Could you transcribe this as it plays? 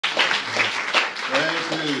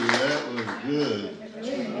good.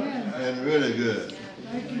 And really good.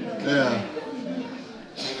 Now,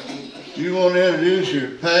 do you want to introduce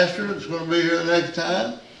your pastor that's going to be here the next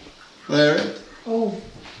time? Larry? Oh,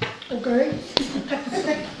 okay.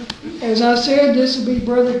 As I said, this will be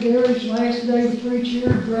Brother Gary's last day to preach here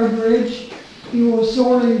at Grub Ridge. He will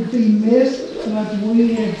sorely be missed, but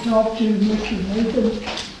we have talked to Mr. Nathan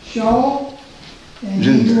Shaw, and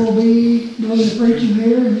he will be doing the preaching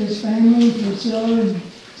here, and his family, Priscilla and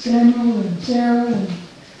Samuel and Sarah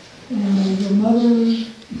and your mother.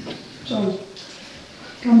 So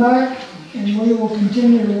come back, and we will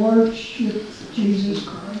continue to worship Jesus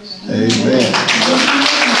Christ. Amen.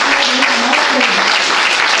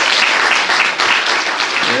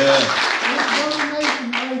 Yeah.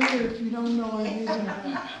 If you don't know it, he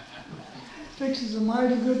fixes a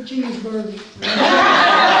mighty good cheeseburger.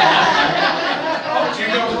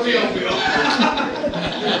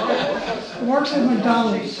 Works at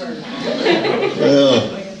McDonald's. Well,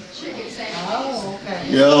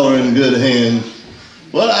 y'all are in good hands.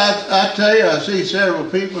 Well, I tell you, I see several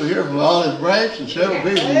people here from Olive Branch and several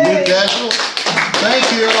people from Newcastle.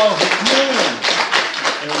 Thank you all for coming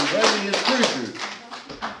and bringing your preachers.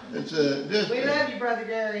 It's we love you, Brother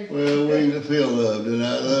Gary. Well, we feel loved, and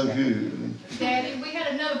I love you. Daddy, we had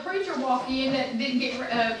another preacher walk in that didn't get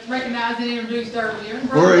recognized and introduced earlier.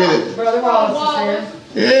 Where is it? Brother Wallace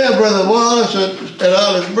is here. Yeah, Brother Wallace at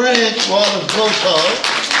Olive Branch, Wallace Boat.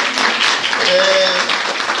 And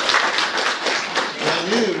I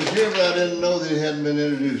knew he was here, but I didn't know that he hadn't been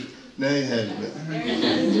introduced. Now he has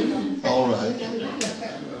been. All right.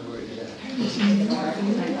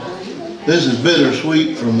 This is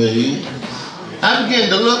bittersweet for me. I began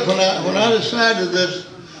to look when I decided this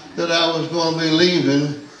that I was going to be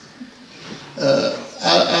leaving.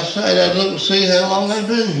 I said I'd look and see how long I'd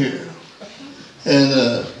been here, and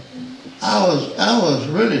I was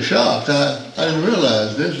really shocked. I didn't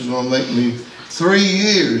realize this was going to make me 3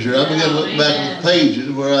 years here. I began to look back at the pages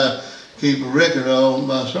where I keep a record of all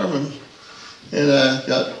my sermons, and I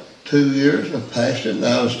got 2 years and I passed it, and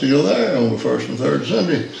I was still there on the first and third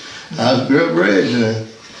Sunday. I was at Grub Ridge, and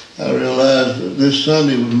I realized that this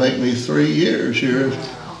Sunday would make me 3 years here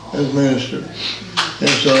as minister. And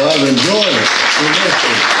so I've enjoyed it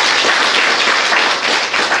immensely.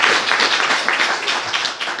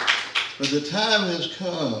 But the time has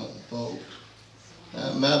come, folks.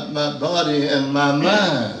 My body and my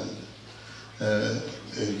mind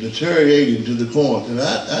is deteriorating to the point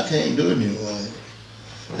that I can't do it anymore.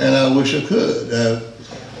 And I wish I could.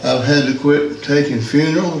 I've had to quit taking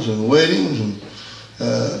funerals and weddings and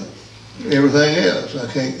everything else. I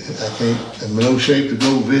can't, I'm in no shape to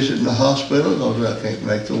go visit in the hospital because I can't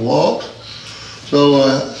make the walks. So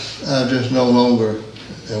I just no longer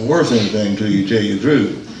am worth anything to you, tell you the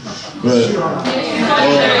truth. But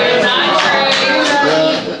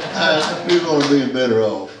you're going to be better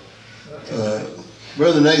off.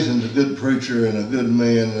 Brother Nathan's a good preacher and a good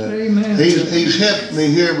man. Amen. He's helped me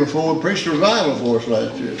here before. Preached a revival for us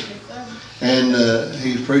last year. And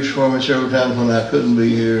he's preached for me several times when I couldn't be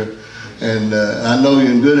here. And I know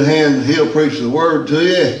you're in good hands. He'll preach the word to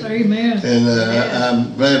you. Amen. And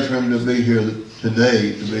I'm glad for him to be here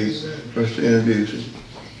today, for us to introduce him.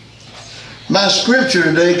 My scripture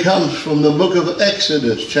today comes from the book of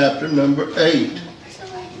Exodus, chapter number 8.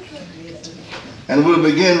 And we'll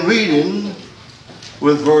begin reading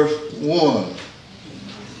with verse 1.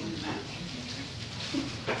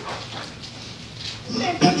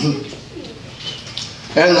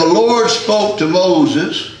 And the Lord spoke to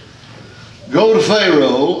Moses, "Go to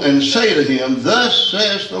Pharaoh and say to him, Thus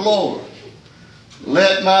says the Lord,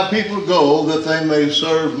 let my people go that they may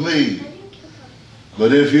serve me.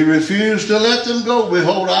 But if you refuse to let them go,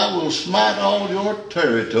 behold, I will smite all your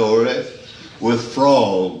territory with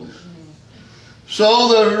frogs. So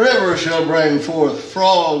the river shall bring forth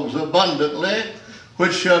frogs abundantly,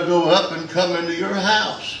 which shall go up and come into your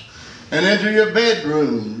house, and into your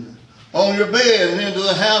bedroom, on your bed, and into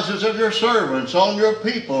the houses of your servants, on your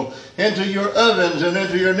people, into your ovens, and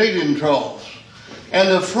into your kneading troughs. And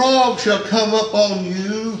the frog shall come up on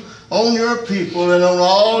you, on your people, and on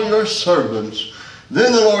all your servants."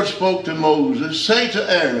 Then the Lord spoke to Moses, "Say to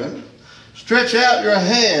Aaron, stretch out your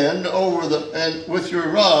hand and with your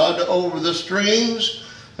rod over the streams,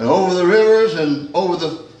 and over the rivers, and over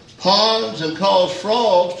the ponds, and cause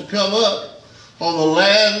frogs to come up on the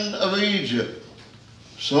land of Egypt."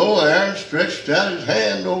 So Aaron stretched out his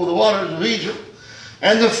hand over the waters of Egypt,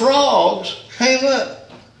 and the frogs came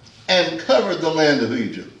up and covered the land of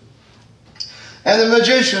Egypt. And the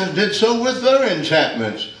magicians did so with their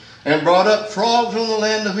enchantments, and brought up frogs on the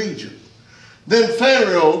land of Egypt. Then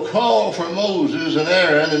Pharaoh called for Moses and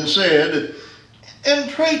Aaron and said,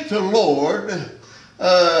 entreat the Lord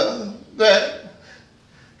that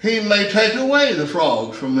he may take away the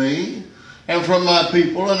frogs from me and from my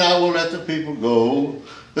people, and I will let the people go,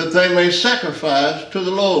 that they may sacrifice to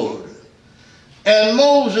the Lord. And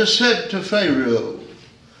Moses said to Pharaoh,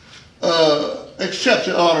 accept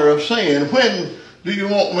the honor of saying, when do you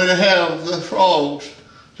want me to have the frogs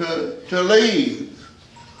to leave?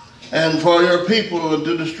 And for your people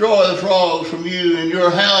to destroy the frogs from you and your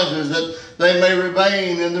houses, that they may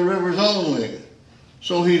remain in the rivers only.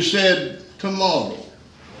 So he said, tomorrow.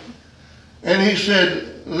 And he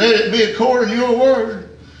said, let it be according to your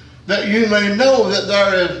word, that you may know that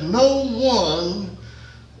there is no one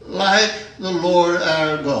like the Lord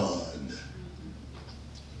our God.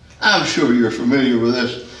 I'm sure you're familiar with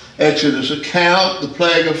this Exodus account, the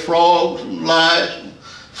plague of frogs and lice, and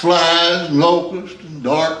flies, and locusts, and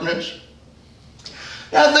darkness.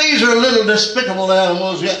 Now these are little despicable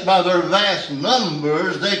animals, yet by their vast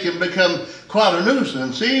numbers they can become quite a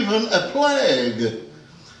nuisance, even a plague.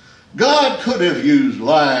 God could have used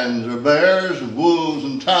lions or bears and wolves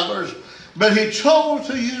and tigers, but he chose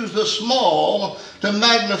to use the small to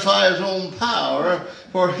magnify his own power,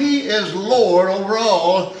 for he is Lord over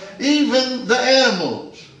all, even the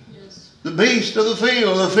animals, the beasts of the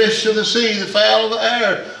field, the fish of the sea, the fowl of the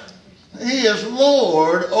air. He is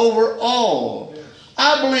Lord over all.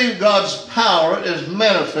 I believe God's power is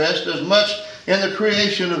manifest as much in the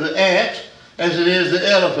creation of the ant as it is the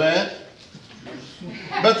elephant.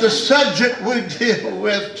 But the subject we deal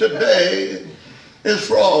with today is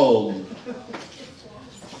frogs.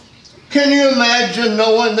 Can you imagine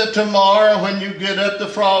knowing that tomorrow when you get up, the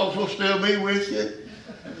frogs will still be with you?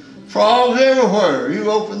 Frogs everywhere.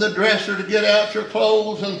 You open the dresser to get out your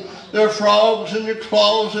clothes and there are frogs in your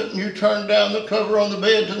closet, and you turn down the cover on the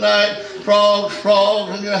bed tonight. Frogs,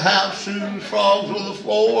 frogs in your house shoes, frogs on the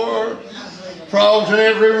floor, frogs in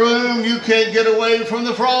every room. You can't get away from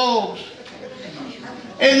the frogs.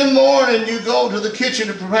 In the morning, you go to the kitchen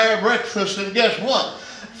to prepare breakfast, and guess what?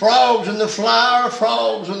 Frogs in the flour,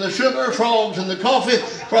 frogs in the sugar, frogs in the coffee,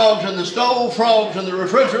 frogs in the stove, frogs in the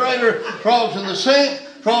refrigerator, frogs in the sink,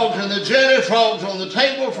 frogs in the jelly, frogs on the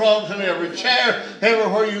table, frogs in every chair,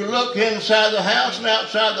 everywhere you look, inside the house and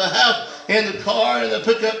outside the house, in the car, in the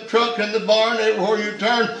pickup truck, in the barn, everywhere you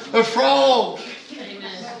turn, there's frogs.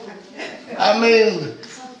 I mean,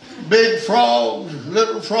 big frogs,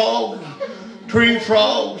 little frogs, tree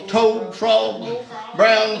frogs, toad frogs,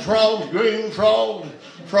 brown frogs, green frogs,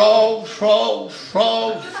 frogs, frogs,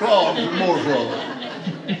 frogs, frogs, and more frogs.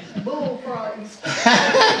 Bullfrogs.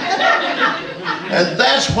 And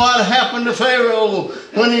that's what happened to Pharaoh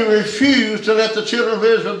when he refused to let the children of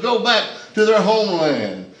Israel go back to their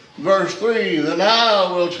homeland. Verse 3, the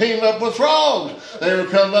Nile will team up with frogs. They will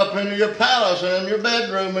come up into your palace and in your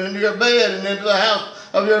bedroom and into your bed and into the house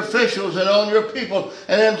of your officials and on your people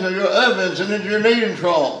and into your ovens and into your kneading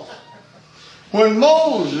troughs. When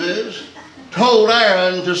Moses told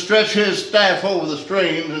Aaron to stretch his staff over the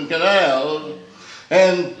streams and canals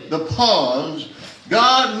and the ponds,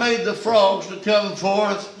 God made the frogs to come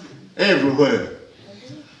forth everywhere.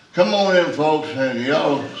 Come on in, folks, and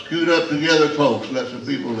y'all scoot up together close, let some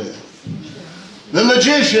people in. The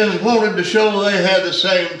magicians wanted to show they had the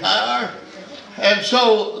same power, and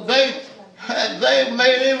so they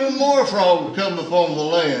made even more frogs come upon the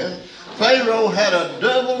land. Pharaoh had a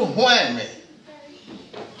double whammy.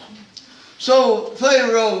 So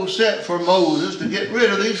Pharaoh sent for Moses to get rid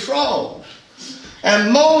of these frogs.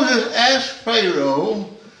 And Moses asked Pharaoh,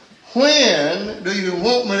 when do you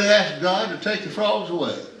want me to ask God to take the frogs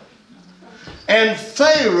away? And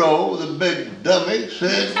Pharaoh, the big dummy,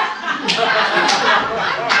 said,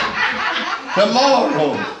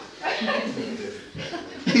 tomorrow.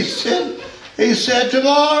 He said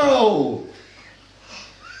tomorrow.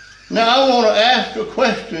 Now I want to ask a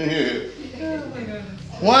question here.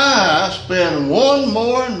 Why spend one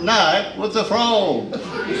more night with the frogs?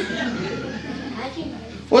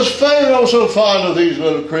 Was Pharaoh so fond of these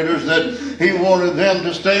little critters that he wanted them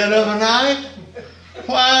to stay another night?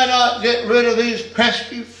 Why not get rid of these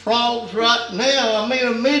pesky frogs right now? I mean,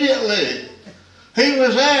 immediately. He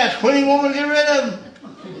was asked, when do you want me to get rid of them?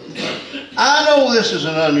 I know this is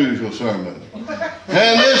an unusual sermon.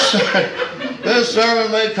 And this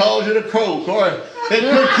sermon may cause you to croak, or it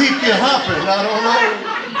could keep you hopping, I don't know.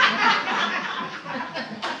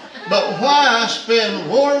 But why spend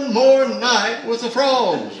one more night with the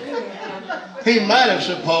frogs? He might have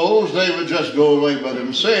supposed they would just go away by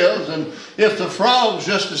themselves, and if the frogs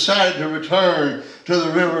just decided to return to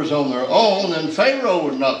the rivers on their own, then Pharaoh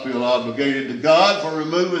would not feel obligated to God for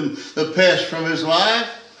removing the pest from his life.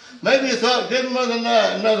 Maybe you thought, give them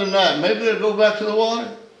another night. Maybe they'll go back to the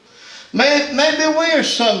water. Maybe we're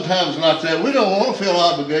sometimes like that. We don't want to feel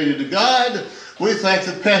obligated to God. We think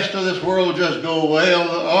the pest of this world will just go away on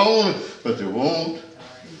their own, but they won't.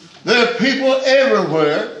 There are people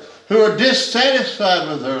everywhere who are dissatisfied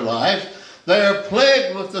with their life. They are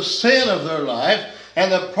plagued with the sin of their life,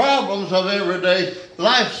 and the problems of everyday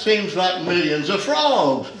life seems like millions of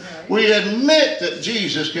frogs. We admit that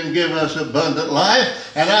Jesus can give us abundant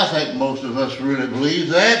life, and I think most of us really believe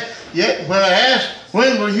that. Yet when I ask,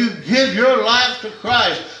 when will you give your life to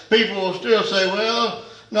Christ? People will still say, well,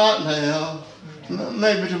 not now.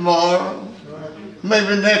 Maybe tomorrow.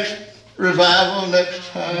 Maybe next revival, next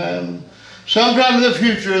time. Sometime in the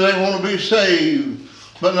future they want to be saved,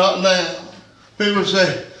 but not now. People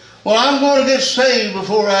say, well, I'm going to get saved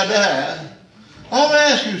before I die. I want to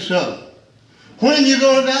ask you something. When are you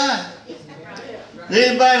going to die?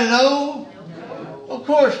 Anybody know? Of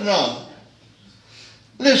course not.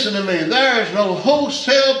 Listen to me. There is no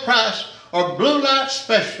wholesale price or blue light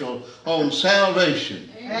special on salvation.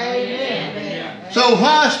 Amen. So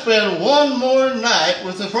why spend one more night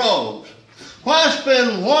with the frogs? Why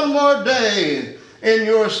spend one more day in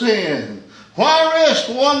your sin? Why risk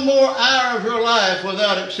one more hour of your life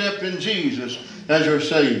without accepting Jesus as your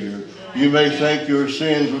Savior? You may think your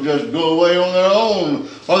sins will just go away on their own,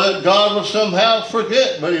 or that God will somehow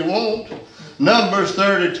forget, but He won't. Numbers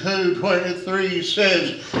 32:23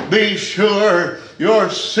 says, be sure your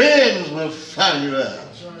sins will find you out.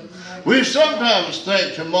 We sometimes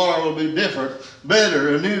think tomorrow will be different,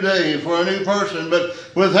 better, a new day for a new person, but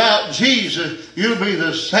without Jesus, you'll be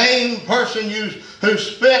the same person who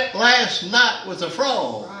spent last night with the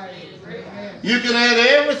frog. You can add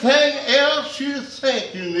everything else you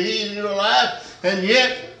think you need in your life, and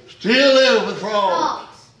yet still live with frogs.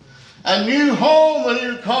 A new home, a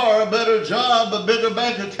new car, a better job, a bigger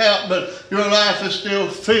bank account, but your life is still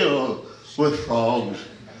filled with frogs.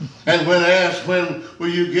 And when asked, when will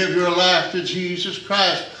you give your life to Jesus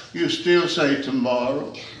Christ, you still say,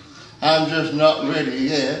 tomorrow. I'm just not ready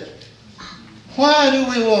yet. Why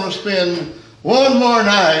do we want to spend one more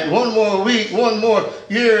night, one more week, one more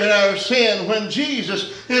year in our sin when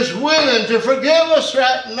Jesus is willing to forgive us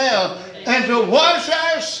right now and to wash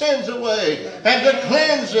our sins away and to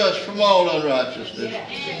cleanse us from all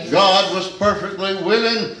unrighteousness? God was perfectly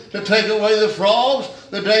willing to take away the frogs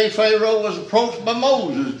the day Pharaoh was approached by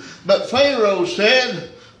Moses. But Pharaoh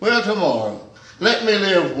said, well, tomorrow, let me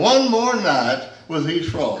live one more night with these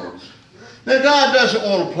frogs. Now, God doesn't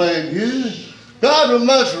want to plague you. God would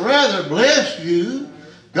much rather bless you.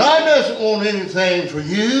 God doesn't want anything for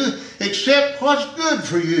you except what's good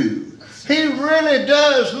for you. He really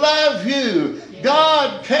does love you.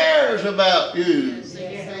 God cares about you.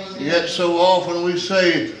 Yet so often we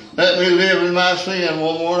say, let me live in my sin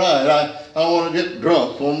one more night. I want to get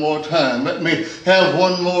drunk one more time. Let me have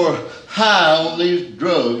one more high on these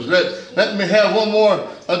drugs. Let me have one more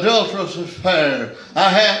adulterous affair. I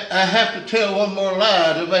have to tell one more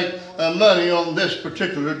lie to make money on this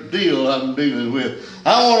particular deal I'm dealing with.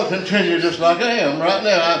 I want to continue just like I am right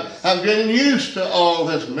now. I'm getting used to all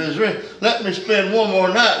this misery. Let me spend one more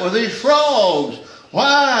night with these frogs.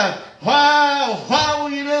 Why will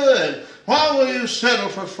you do it? Why will you settle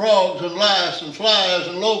for frogs and lice and flies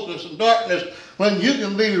and locusts and darkness when you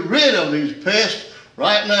can be rid of these pests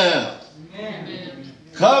right now? Amen.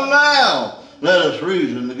 Come now, let us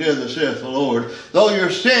reason together, saith the Lord. Though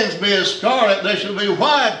your sins be as scarlet, they shall be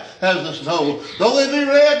white as the snow. Though they be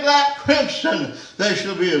red like crimson, they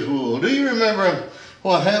shall be as wool. Do you remember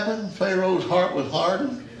what happened? Pharaoh's heart was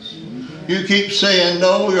hardened. You keep saying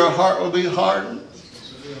no, your heart will be hardened.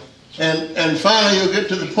 And finally you'll get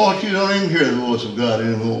to the point you don't even hear the voice of God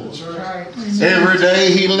anymore. Right. Every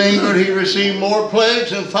day he lingered, he received more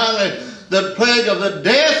plagues, and finally the plague of the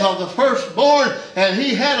death of the firstborn, and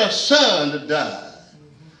he had a son to die.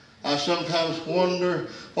 I sometimes wonder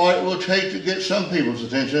what it will take to get some people's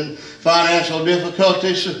attention. Financial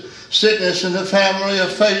difficulties, sickness in the family, a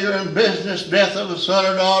failure in business, death of a son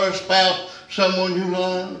or daughter, spouse, someone you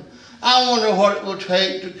love. I wonder what it will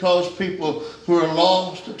take to cause people who are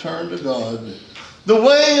lost to turn to God. The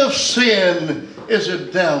way of sin is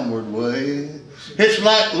a downward way. It's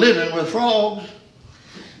like living with frogs.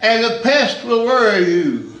 And the pest will worry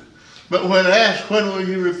you. But when asked, when will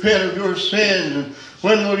you repent of your sins and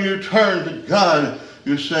when will you turn to God,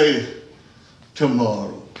 you say,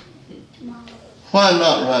 tomorrow. Why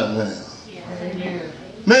not right now? Amen.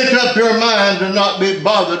 Make up your mind to not be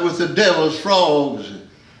bothered with the devil's frogs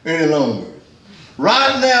any longer.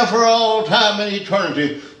 Right now, for all time and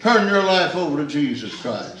eternity, turn your life over to Jesus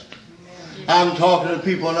Christ. I'm talking to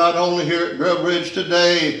people not only here at Grub Ridge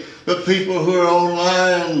today, but people who are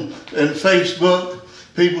online and Facebook,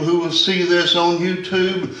 people who will see this on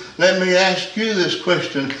YouTube. Let me ask you this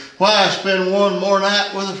question. Why spend one more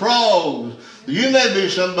night with the frogs? You may be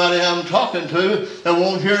somebody I'm talking to that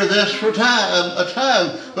won't hear this for a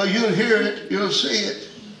time, but you'll hear it, you'll see it.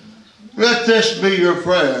 Let this be your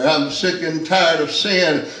prayer. I'm sick and tired of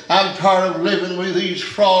sin. I'm tired of living with these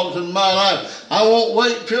frogs in my life. I won't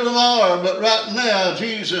wait till tomorrow, but right now,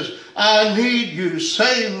 Jesus, I need you.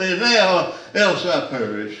 Save me now, else I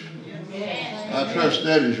perish. I trust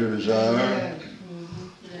that is your desire.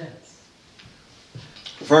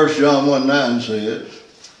 1 John 1:9 says,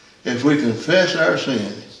 if we confess our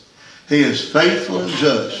sins, He is faithful and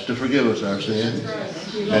just to forgive us our sins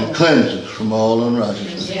and cleanse us from all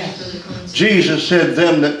unrighteousness. Jesus said,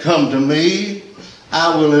 them that come to me,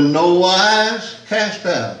 I will in no wise cast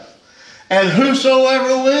out. And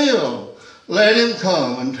whosoever will, let him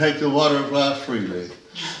come and take the water of life freely.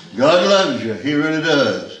 God loves you. He really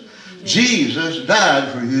does. Jesus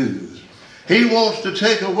died for you. He wants to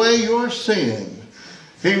take away your sin.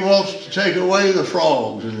 He wants to take away the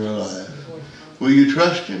frogs in your life. Will you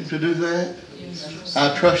trust Him to do that?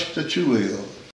 I trust that you will.